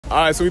All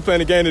right, so we playing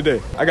the game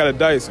today. I got a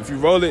dice. If you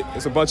roll it,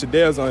 it's a bunch of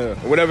dares on here.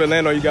 Whatever it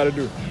land on, you got to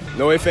do.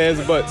 No ifs, ands,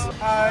 or buts.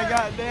 I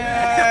got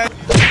that.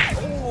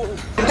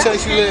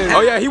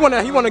 Oh yeah, he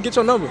wanna get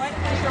your number.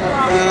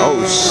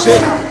 Oh shit.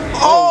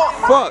 Oh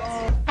fuck.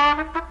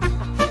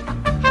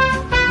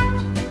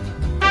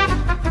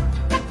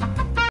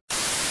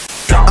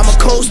 I'm a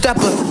cold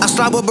stepper, I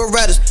slide with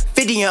Berettas.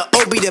 50 and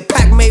OB, the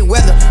pack made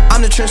weather.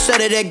 I'm the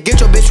trendsetter that get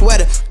your bitch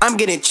wetter. I'm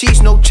getting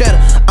cheese, no cheddar.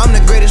 I'm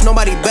the greatest,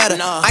 nobody better.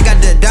 I got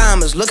the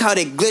diamonds, look how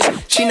they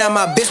glitch. She not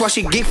my bitch while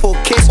she geek for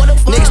a kiss.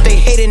 Niggas they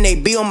hating, they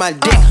be on my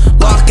dick.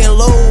 Lock and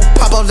load,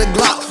 pop off the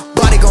Glock.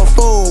 Body gon'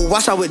 fold,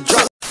 watch how it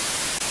drop.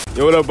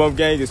 Yo, what up, Bump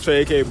Gang? It's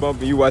Trey, aka Bump,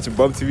 and you watching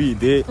Bump TV, you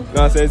dig? You know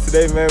what I'm saying?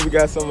 Today, man, we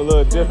got something a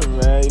little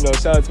different, man. You know,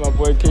 shout out to my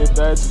boy Kid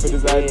Thatcher for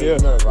this idea.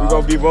 We're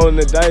gonna be rolling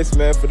the dice,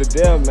 man, for the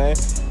deal, man.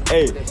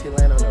 Hey,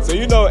 so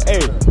you know,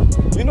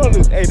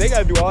 this, hey, they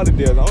gotta do all the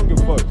deals. I don't give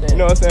a fuck. You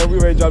know what I'm saying? We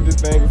ready to drop this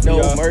bang for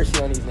y'all. No mercy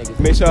on these niggas.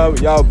 Make sure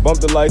y'all bump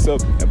the likes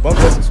up and bump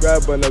that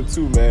subscribe button up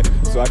too, man,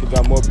 so I can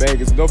drop more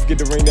bangers. Don't forget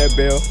to ring that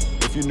bell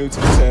if you're new to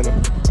the channel.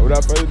 And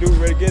without further ado, we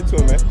ready to get into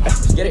it, man.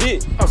 Get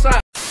it.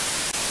 Outside.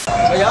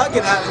 Oh, y'all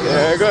get out of here.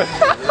 Yeah, good.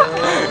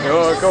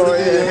 Yo, come on,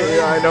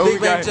 yeah, I know who we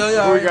got here.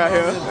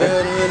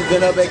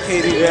 Been up at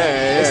KD.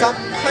 Yeah. Stop,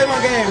 play my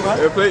game, bro.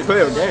 Yeah,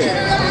 play a game.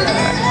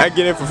 I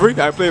get in for free.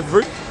 I play it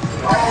for free.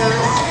 Come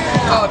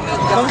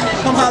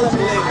holler at me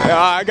later.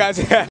 Yeah, I got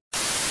you.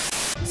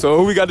 So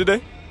who we got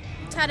today?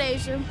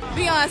 Tadeja.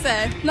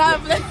 Beyonce.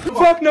 Not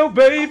Fuck no,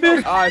 baby.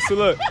 All right, so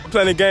look, we're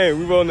playing a game.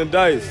 We rolling the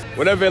dice.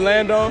 Whatever it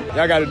land on,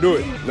 y'all got to do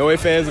it. No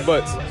ifs, ands, or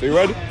buts. So you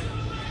ready?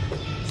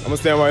 I'm gonna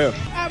stand right here.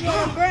 I'm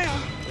on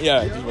ground.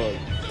 Yeah, just roll it.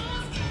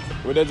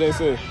 What that Jay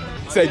say?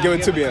 Say give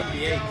it to me.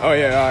 Oh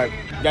yeah, all right.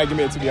 You gotta give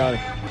me a to be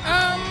honest.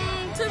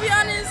 To be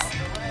honest,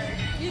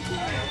 you cute.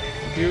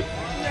 Cute?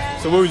 Yeah.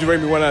 So what would you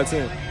rate me 1 out of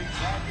 10?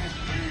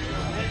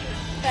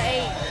 The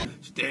 8.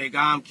 She think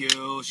I'm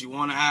cute. She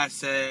wanna have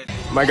sex.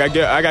 I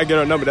gotta get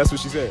her number. That's what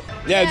she said.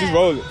 Yeah, just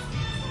roll it.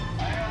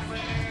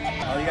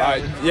 All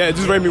right. Yeah,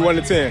 just rate me 1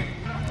 to 10.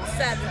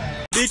 7.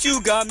 Bitch,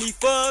 you got me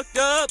fucked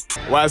up.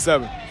 Why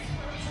 7?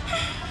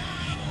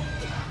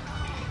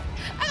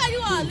 I got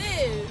you all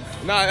this.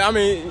 Nah, I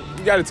mean,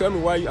 you gotta tell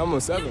me why I'm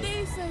on 7. You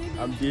decent.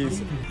 I'm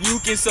decent. You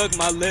can suck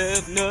my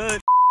left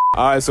nut.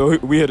 All right, so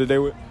we here today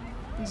with?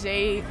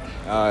 Jade.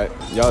 All right,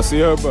 y'all see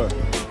her, but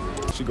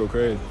she go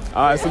crazy.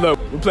 All right, so look,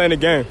 we're playing a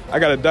game. I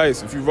got a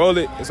dice. If you roll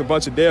it, it's a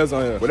bunch of dares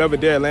on here. Whatever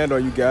dare land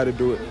on, you gotta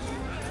do it. All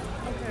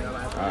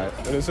right,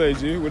 what it say,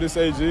 G? What it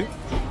say, G?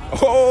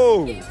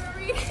 Oh!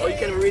 Oh, you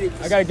can't read it.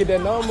 I gotta get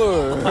that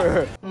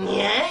number.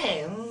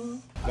 Yeah.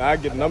 Nah, I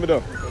get the number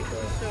though.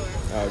 Sure.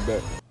 All right,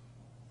 bet.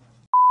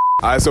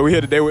 All right, so we here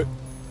today with?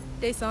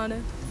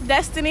 Daysona.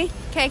 Destiny.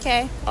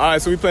 KK. All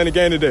right, so we playing the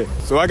game today.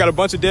 So I got a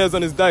bunch of dares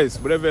on this dice.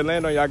 Whatever it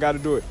land on, y'all gotta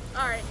do it.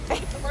 All right.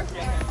 What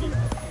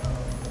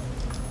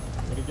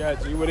it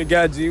got, G? What it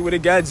got, G? What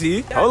it got,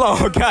 G? Hold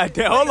on,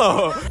 goddamn, hold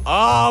on.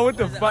 Oh, what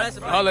the fuck?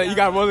 Hold on, you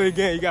gotta roll it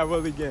again. You gotta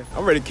roll it again.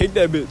 I'm ready to kick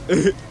that bitch.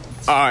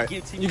 All right,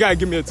 you gotta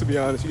give me a to be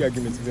honest. You gotta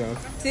give me a to be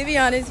honest. To be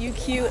honest, you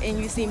cute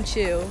and you seem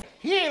chill.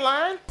 He ain't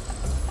lying.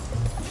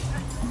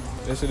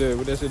 That shit is.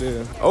 What that shit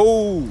is?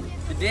 Oh.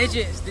 The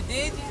digits.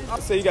 I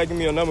say you gotta give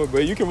me a number,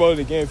 but you can roll it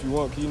again if you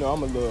want. Cause you know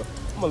I'm a little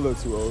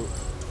too old.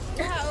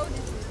 How old is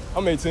you?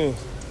 I'm 18.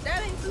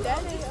 That ain't too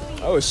old.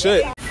 Oh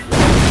shit.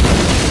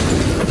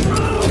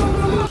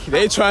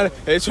 They trying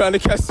to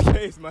catch the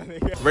case, my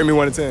nigga. Rate me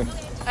 1 to 10.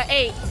 An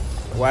 8.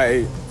 Why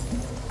 8?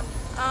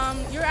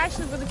 You're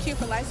actually really cute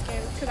for light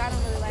skin because I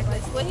don't really like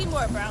light skin. Well, he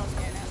more brown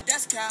skin now.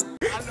 That's cap.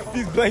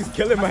 These blanks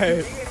killing my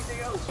head.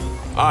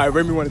 All right,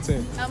 rate me 1 to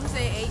 10. I'm gonna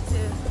say 8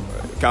 too.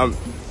 Count.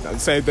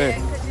 Same thing.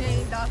 Yeah, because you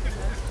ain't dark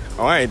enough.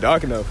 Oh, I ain't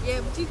dark enough.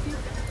 Yeah, but you cute.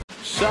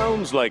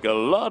 Sounds like a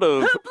lot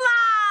of...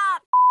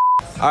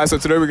 All right, so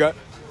today we got.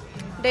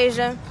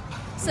 Deja,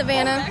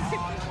 Savannah,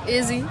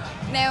 Izzy,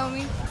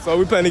 Naomi. So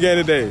we playing the game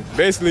today.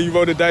 Basically, you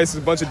roll the dice,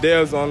 there's a bunch of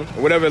dares on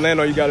them. Whatever it land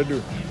on, you gotta do.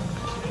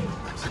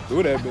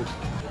 Do that, bitch.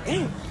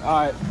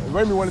 All right,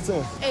 rate me 1 to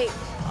 10. 8.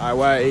 All right,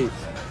 why 8?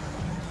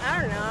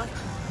 I don't know.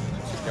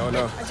 You don't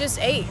know. Just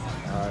 8. All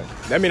right,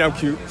 that mean I'm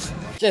cute.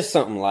 Just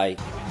something like.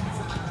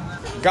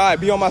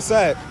 God, be on my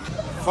side.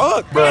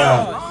 Fuck, bro. So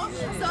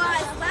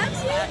I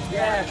slapped you?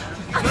 Yeah.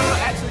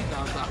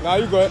 Nah,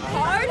 you good.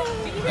 Hard?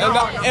 It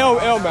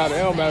don't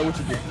matter what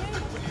you do.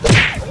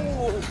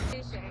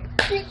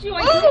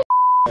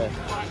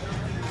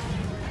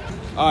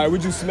 All right,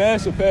 would you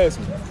smash or pass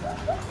me?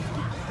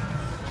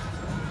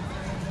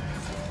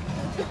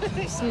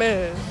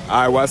 Smash.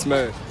 All right, why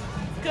smash?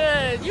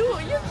 Good. You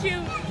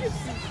cute.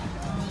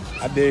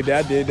 I did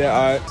that.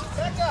 All right.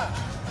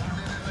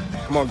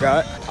 Come on,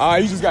 God. All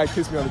right, you just gotta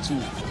kiss me on the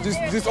cheek.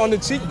 Just on the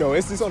cheek, though.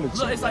 It's just on the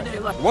cheek.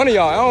 One of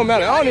y'all. It don't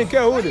matter. I don't even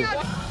care who it is.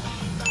 All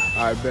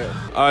right, bet.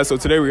 All right, so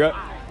today we got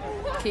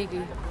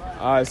Kiki.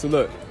 All right, so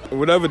look,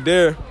 whatever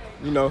dare,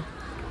 you know.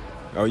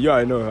 Oh, you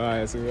already know. All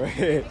right, so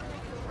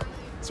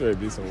it's ready to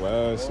be some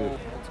wild shit.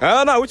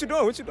 I don't know. What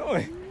you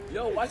doing?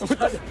 Yo, why you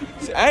trying to...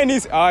 I ain't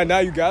need. All right, now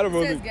you gotta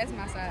roll it. Guess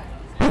my side.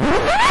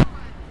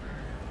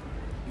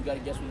 You gotta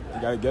guess what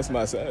You gotta guess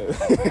my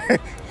size.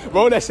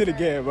 Roll that shit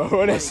again, bro.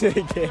 Roll that shit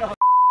again.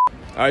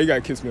 Alright, you gotta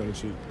kiss me on the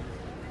cheek.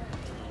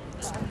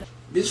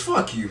 Bitch,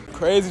 fuck you.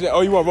 Crazy. Oh,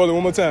 you want to roll it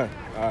one more time?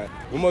 Alright.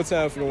 One more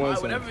time for the one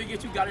time. whatever you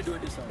get, you gotta do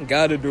it this time.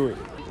 Gotta do it.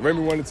 Rate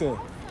me 1 to 10.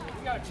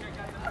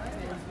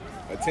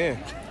 A 10.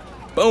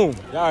 Boom.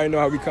 Y'all already know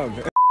how we come.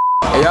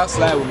 Hey, y'all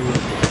slide with me.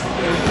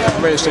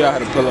 I'm ready to show y'all how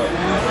to pull up.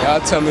 Y'all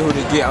tell me who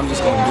to get, I'm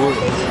just gonna do it.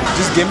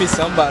 Just give me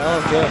somebody, I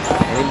don't care.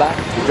 Anybody?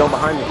 You go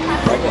behind me.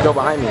 Right, you go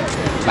behind me.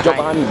 You go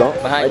behind me, bro.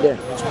 Right there.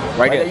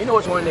 Right there. You know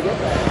which one, nigga.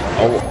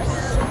 Oh.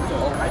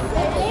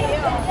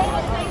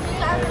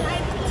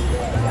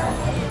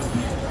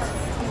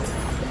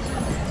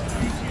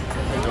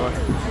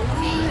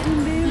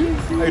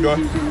 How you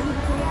doing?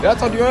 Did I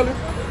talk to you earlier?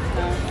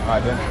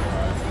 Alright then.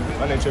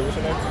 My name's Trey. What's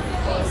your name? You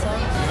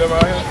live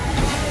around here?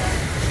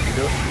 You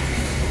do?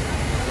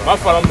 My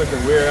fault, I'm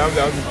looking weird. I'm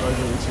just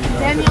fucking with you.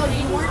 Daniel, do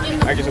you want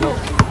him? I get your number.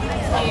 You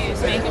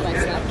make it like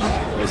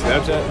Snapchat. Your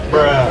Snapchat?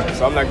 Bruh.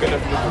 So I'm not good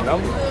enough to get your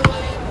number? I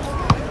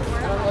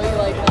don't know you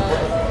like that.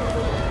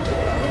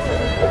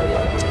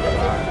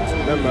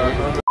 Never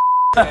mind.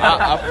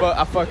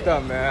 I fucked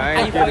up, man. I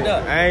ain't get it.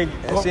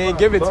 She ain't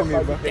give it to me,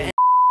 bro.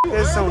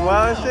 It's some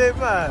wild shit,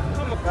 man.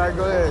 Alright,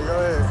 go ahead.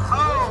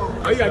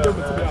 Oh, you gotta give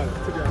it to me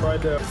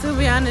right there. To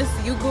be honest,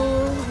 you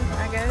cool,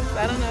 I guess.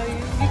 I don't know, you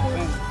cool.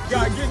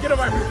 Get him right there. Get him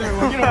right there.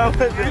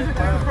 This is the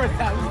first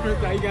time. You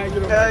gotta get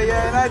him. Hell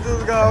yeah, and I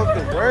just go off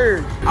the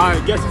word.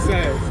 Alright, guess his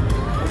size.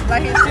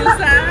 Like his shoe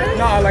size?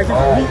 Nah, like his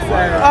meat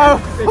size. Oh,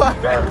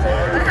 fuck.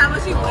 Like how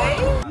much he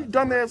weighs? You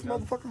dumbass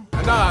motherfucker.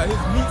 Nah, his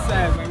meat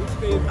size, man. What you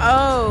think?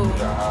 Oh.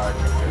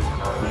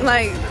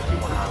 Like,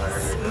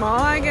 small,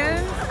 I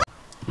guess?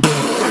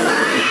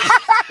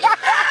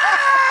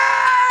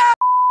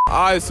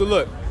 Alright, so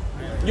look.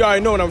 You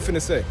already know what I'm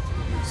finna say.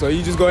 So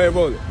you just go ahead and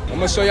roll it. I'm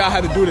gonna show y'all how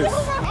to do this.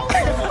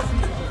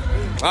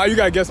 Alright, you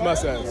gotta guess my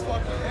size.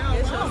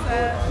 Guess your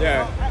size?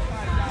 Yeah.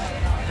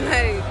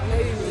 Like,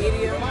 maybe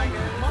medium, I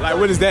guess. Like,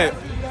 what is that?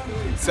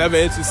 7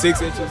 inches,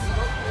 6 inches?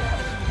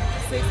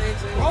 6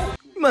 inches.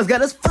 You must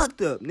got us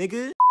fucked up,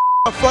 nigga.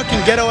 A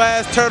fucking ghetto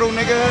ass turtle,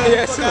 nigga.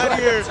 Yes, out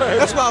here.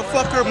 That's why I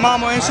fuck her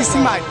mama and she see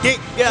my dick.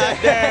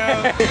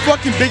 Goddamn.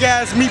 Fucking big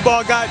ass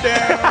meatball.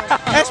 Goddamn.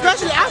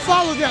 Especially I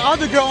follow that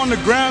other girl on the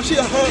ground. She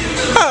her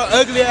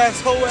ugly ass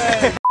hoe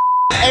ass.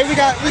 Hey, we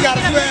got a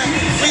friend.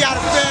 We got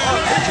a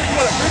friend.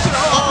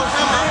 Oh,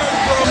 come on,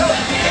 bro.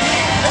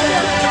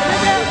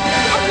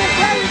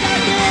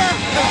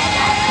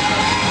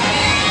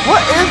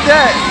 What is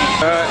that?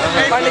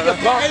 Hey, My nigga,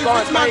 hey,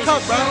 fix my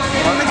cup, bro.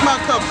 Fix my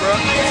cup, bro.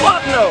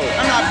 Fuck no.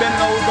 I'm not bending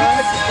over, bro.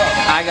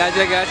 I got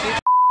you.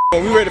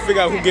 We ready to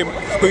figure out who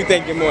you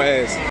think get more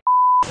ass.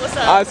 What's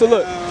up? Alright, so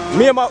look,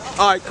 me and my,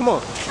 alright, come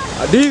on.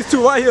 These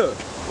two right here.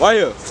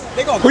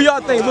 Who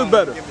y'all think look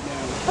better?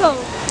 Who?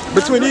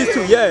 Between these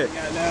two, yeah.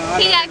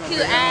 He got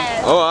cute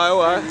ass.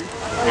 Alright.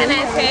 And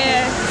his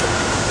hair.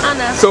 I don't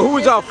know. So who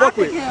would y'all fuck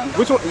with?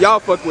 Which one? Y'all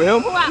fuck with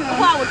him? Who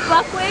I would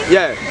fuck with?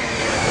 Yeah.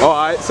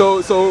 Alright,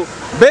 so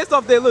based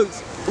off their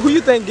looks, who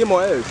you think get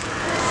more ass?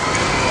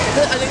 I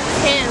think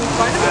him.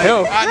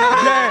 Him.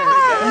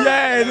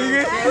 Yeah,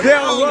 nigga.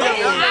 Damn, what?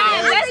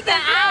 That's the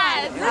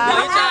eyes.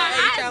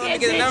 Trying to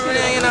get a number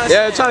in, you know?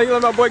 Yeah, trying to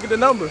let my boy get the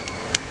number.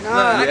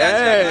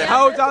 Yeah.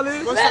 How old y'all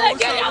is? What's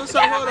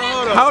up? Hold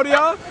on. How old are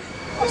y'all?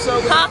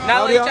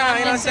 Now we trying,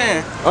 you know what I'm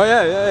saying? Oh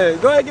yeah.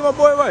 Go ahead, get my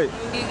boy right.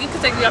 You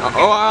can take me off.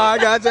 Oh, I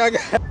got you.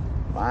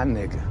 My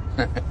nigga.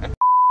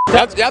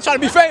 Y'all trying to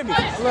be famous.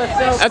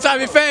 Y'all trying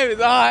to be famous.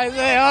 Alright,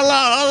 hold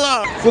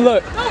on. So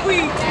look,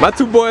 my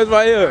two boys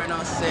right here.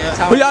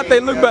 Who y'all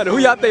think look better?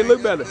 Wait,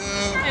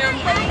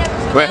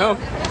 him?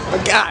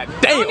 God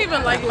damn. I don't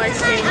even like light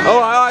skin. Oh,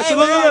 alright, so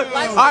look.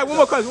 Alright, one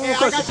more question.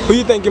 Who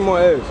you think get more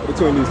ass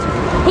between these two?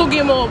 Who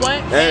get more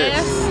what?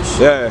 Ass?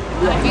 Yeah.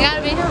 You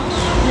gotta be him.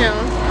 Him.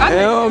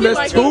 Damn,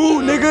 that's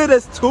two, nigga.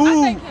 That's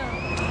two.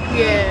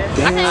 Yeah.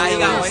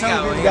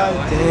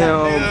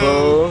 Damn,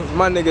 bro.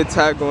 My nigga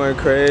Ty going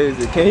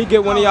crazy. Can he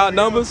get one of y'all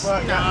numbers?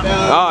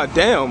 Ah,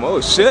 damn. Oh,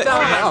 shit.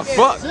 Oh,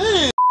 fuck.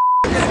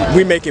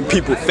 We making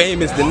people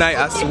famous tonight.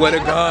 I swear to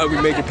God,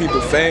 we making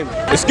people famous.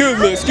 Excuse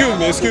me.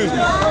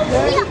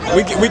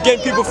 We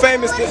getting people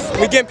famous.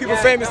 We getting people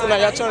famous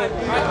tonight. Y'all trying to?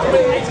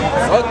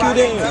 Fuck you,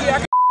 then.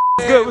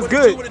 What's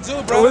good,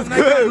 bro? What's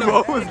good?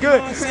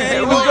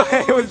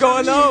 What's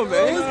going on,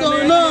 man?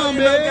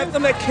 Got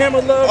them that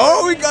camera love.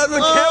 Oh, we got the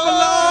camera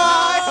love.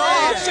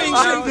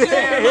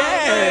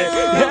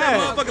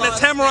 Motherfucker, that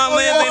Tamaron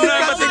lands ain't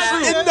nothing but the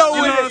truth. You know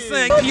what I'm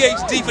saying?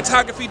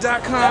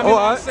 PhDphotography.com. You know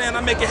what I'm saying?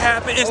 I make it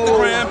happen.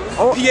 Instagram,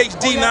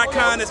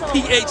 PhD.com. That's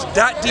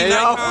ph.d.com.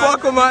 Y'all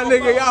fuck with my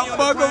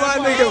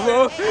nigga.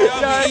 Bro.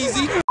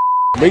 Easy.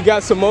 We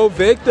got some more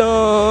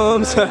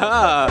victims.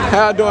 How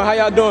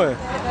y'all doing?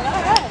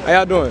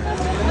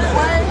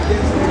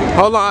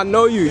 Hold on, I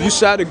know you. You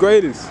shot the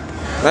greatest.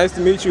 Nice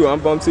to meet you. I'm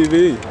Bump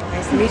TV.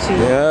 Nice to meet you.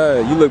 Yeah,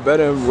 you look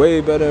better,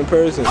 way better in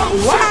person.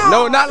 Wow.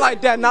 No, not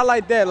like that.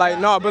 Like,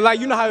 no, but like,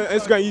 you know how on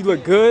Instagram you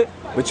look good?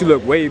 but you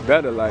look way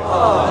better. Like,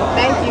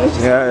 Thank you.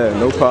 yeah,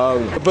 no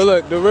problem. But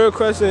look, the real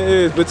question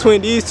is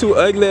between these two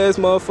ugly ass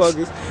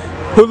motherfuckers,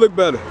 who look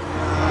better?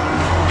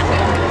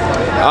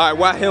 All right,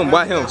 why him?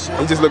 Why him?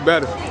 He just look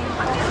better.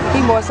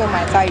 He more so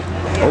my type.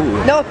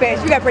 Ooh. No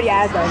offense, you got pretty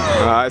ass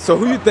though. All right, so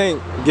who you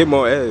think get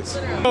more ass?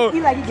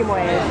 He like he get more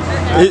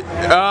ass.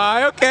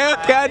 Alright, okay,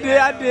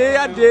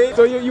 I did.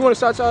 So you want to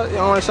shout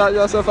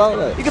yourself out?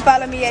 Like? You can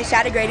follow me at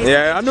Shotty Greatest.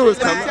 Yeah, I knew it was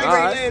coming. All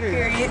right.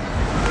 Period.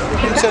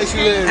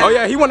 Oh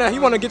yeah, he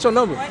wanna get your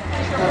number.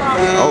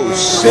 Oh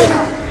shit.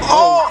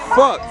 Oh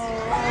fuck.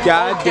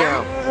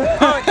 Goddamn.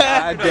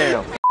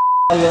 Goddamn.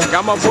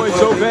 Got my boy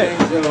Joe back.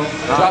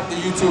 Drop the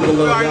YouTube a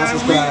little bit.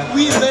 Subscribe.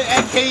 We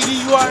at KD,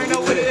 you already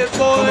know what it is,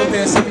 boy.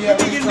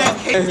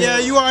 Yeah,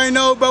 you already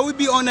know, bro. We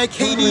be on that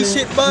KD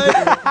shit, bud.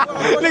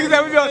 Niggas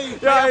that we be on.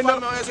 You already know.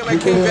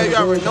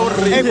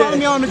 Hey, follow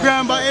me on the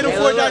ground by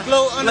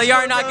 804.glow. No, you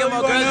already not getting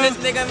more girls, this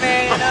nigga,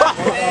 man.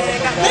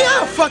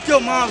 Yeah, fuck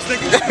your moms,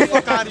 nigga. Get the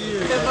fuck out of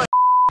here.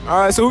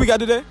 Alright, so who we got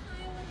today?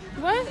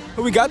 What?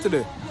 Who we got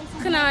today?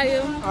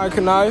 Kanaya. Alright,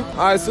 Kanaya.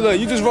 Alright, so look,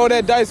 you just roll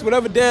that dice,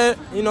 whatever dad,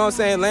 you know what I'm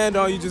saying, land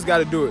on, you just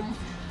gotta do it.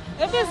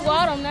 If it's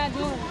wild, I'm not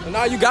doing it.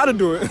 Now you gotta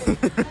do it.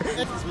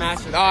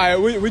 Smash it. Alright,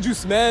 would you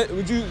smash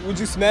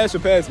or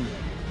pass me?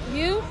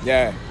 You?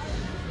 Yeah.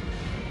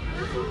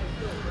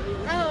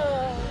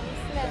 Oh,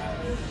 snap.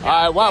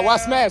 Alright, why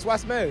smash? Why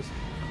smash?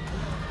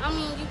 I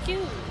mean, you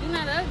cute. You're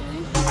not ugly.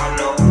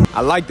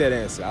 I like that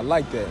answer. I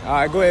like that.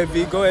 Alright, go ahead,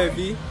 V. Go ahead,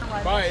 V.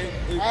 Bye.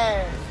 It's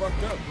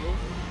fucked up, bro.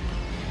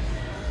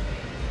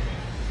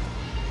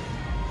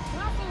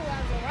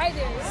 Right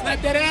there.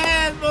 Slap that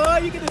ass, boy.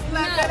 You get to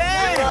slap that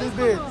ass. What's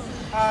this?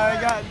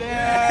 Alright,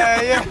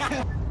 goddamn.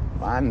 Yeah.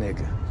 My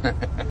nigga.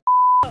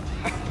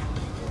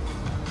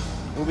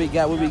 What we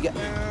got?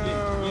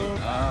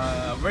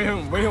 Rate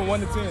him 1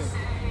 to 10.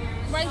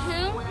 Right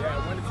him?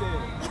 Yeah, 1 to 10.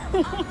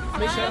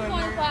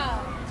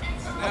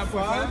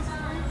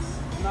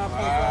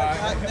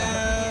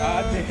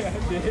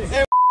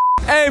 9.5.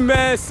 Hey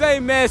man, say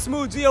man,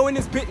 Smooth Geo in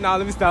this pit. Nah,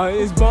 let me stop.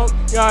 It's bump.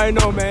 Y'all already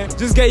know, man.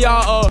 Just get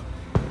y'all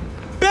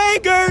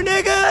banger,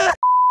 nigga.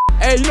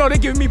 Hey, you know they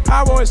giving me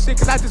pyro and shit,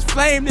 cause I just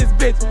flamed this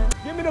bitch.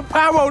 Give me the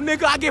pyro,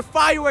 nigga. I get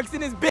fireworks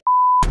in this bitch.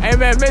 Hey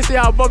man, make sure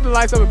y'all bump the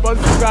likes up and bump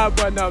the subscribe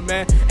button up,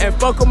 man. And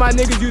fuck with my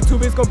niggas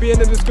YouTube, it's gonna be in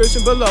the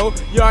description below.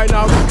 You already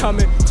know what's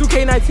coming.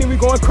 2K19, we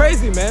going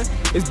crazy, man.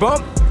 It's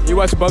Bump. You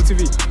watching Bump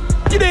TV.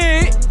 You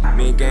did.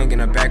 Me and gang in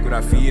the back with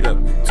our feet up.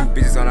 2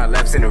 bitches on our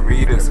laps in the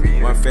readers.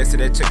 One face to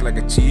that chick like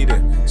a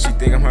cheater. She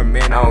think I'm her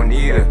man, I don't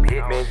need her. Me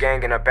and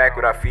gang in the back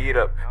with our feet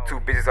up.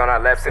 2 bitches on our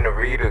laps in the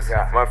readers.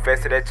 One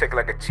face to that chick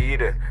like a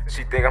cheater.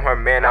 She think I'm her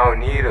man, I don't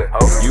need her.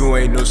 You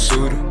ain't no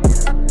shooter.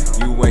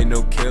 You ain't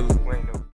no killer.